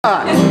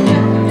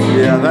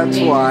Yeah, that's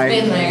why.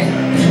 Been there.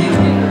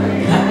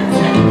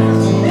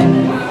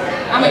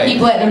 I'm gonna keep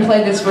letting him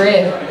play this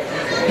riff.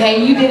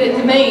 Hey, you did it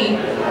to me.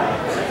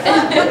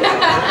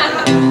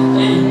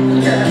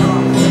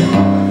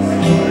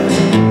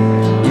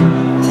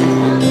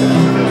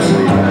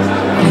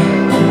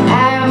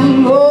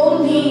 I'm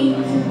only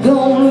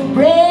gonna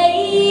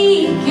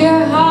break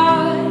your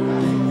heart.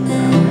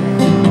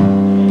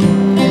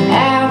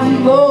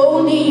 I'm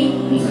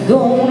only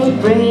gonna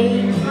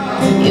break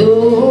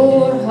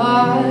your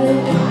heart.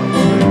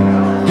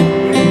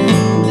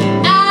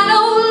 I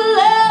don't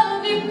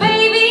love you,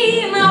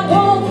 baby, and I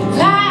won't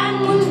cry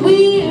when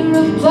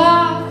we're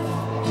apart.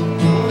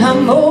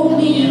 I'm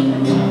only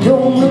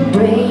gonna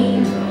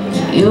break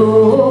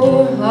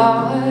your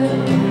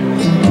heart.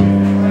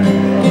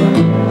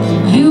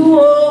 You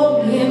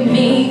won't hear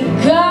me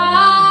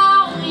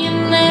call your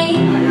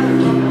name.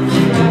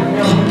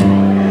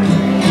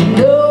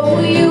 No,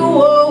 you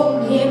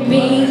won't hear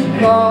me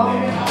call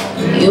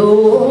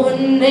your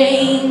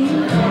name.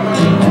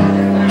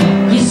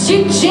 Yes,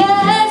 you're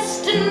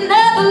just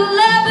another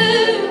lover,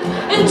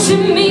 and to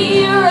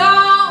me you're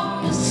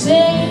all the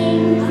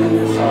same.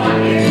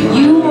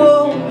 You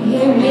won't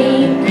hear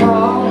me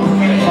call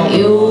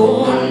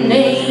your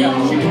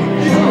name.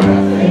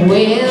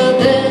 Well,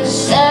 the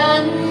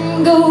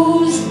sun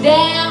goes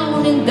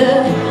down in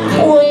the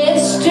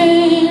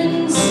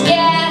western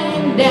sky,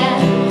 and I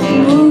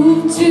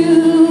move to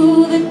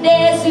the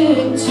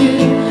desert to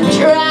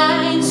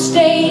try and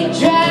stay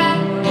dry.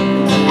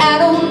 I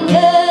don't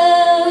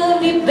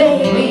love you,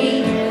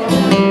 baby,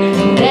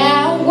 and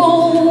I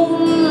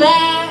won't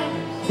lie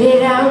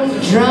that I'm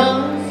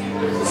drunk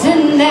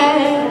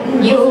tonight.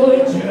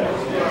 You're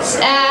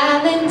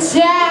silent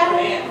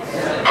time.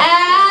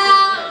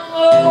 I'm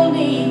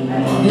only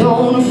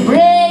gonna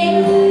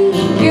break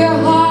your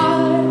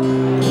heart.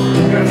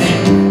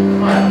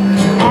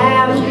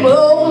 I'm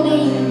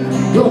only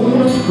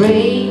gonna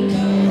break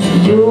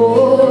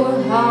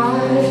your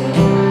heart.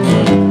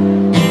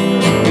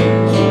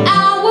 I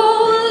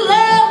won't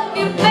love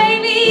you,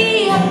 baby.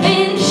 I've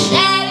been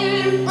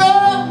shattered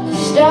from the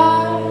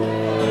start.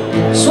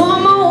 So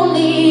I'm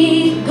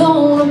only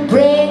gonna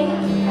break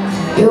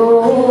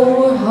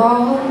your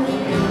heart.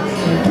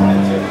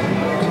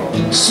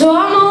 So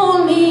I'm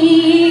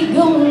only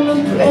gonna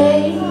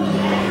break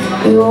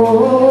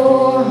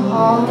your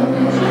heart.